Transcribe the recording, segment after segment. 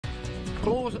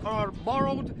clothes are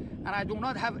borrowed, and I do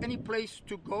not have any place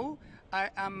to go. I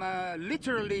am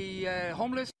literally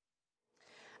homeless.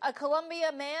 A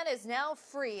Colombia man is now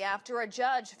free after a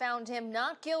judge found him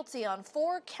not guilty on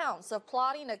 4 counts of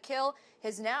plotting to kill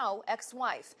his now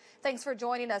ex-wife. Thanks for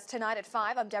joining us tonight at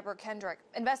 5. I'm Deborah Kendrick.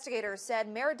 Investigators said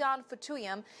Mehrdad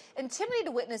Fotoohighiam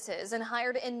intimidated witnesses and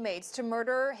hired inmates to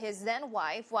murder his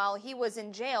then-wife while he was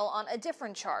in jail on a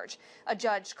different charge. A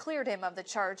judge cleared him of the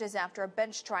charges after a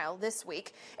bench trial this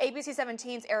week. ABC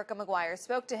 17's Erica McGuire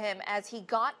spoke to him as he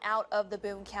got out of the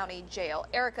Boone County jail.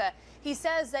 Erica, he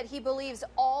says that he believes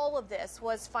all of this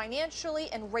was financially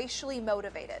and racially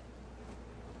motivated.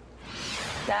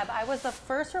 Deb, I was the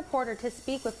first reporter to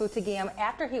speak with Fotoohighiam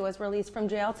after he was released from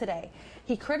jail today.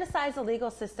 He criticized the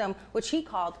legal system, which he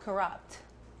called corrupt.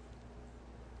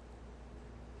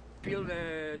 I feel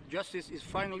justice is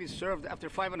finally served after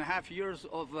 5.5 years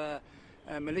of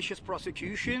malicious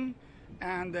prosecution,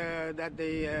 and that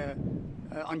they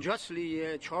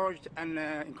unjustly charged and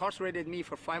incarcerated me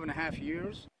for 5.5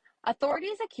 years.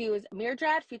 Authorities accuse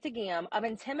Mehrdad Fotoohighiam of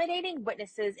intimidating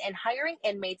witnesses and hiring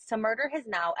inmates to murder his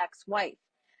now ex-wife.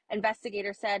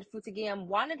 Investigators said Fotoohighiam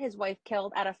wanted his wife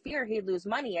killed out of fear he'd lose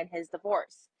money in his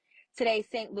divorce. Today,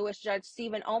 St. Louis Judge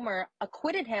Stephen Omer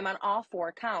acquitted him on all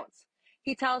 4 counts.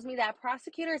 He tells me that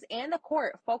prosecutors and the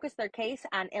court focused their case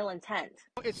on ill intent.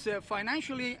 It's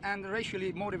financially and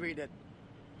racially motivated.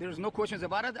 There's no questions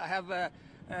about it. I have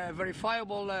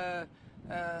verifiable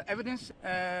evidence.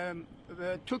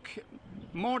 Took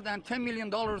more than $10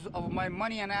 million of my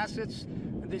money and assets.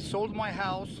 They sold my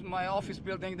house, my office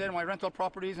building there, my rental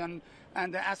properties, and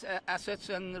the assets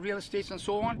and real estates and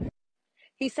so on.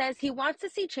 He says he wants to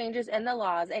see changes in the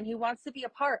laws and he wants to be a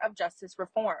part of justice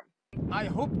reform. I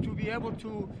hope to be able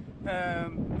to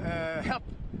help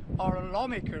our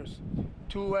lawmakers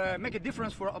to make a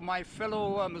difference for my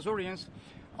fellow Missourians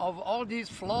of all these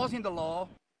flaws in the law.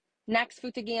 Next,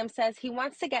 Fotoohighiam says he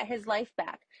wants to get his life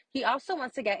back. He also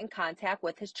wants to get in contact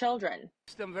with his children. I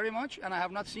miss them very much, and I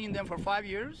have not seen them for 5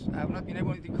 years. I have not been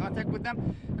able to get in contact with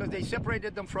them because they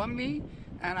separated them from me,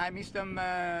 and I miss them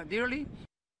dearly.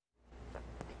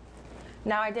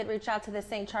 Now, I did reach out to the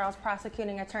St. Charles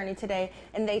prosecuting attorney today,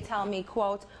 and they tell me,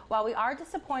 quote, while we are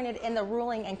disappointed in the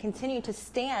ruling and continue to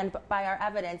stand by our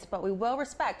evidence, but we will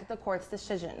respect the court's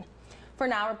decision. For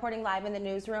now, reporting live in the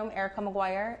newsroom, Erica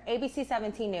McGuire, ABC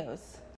 17 News.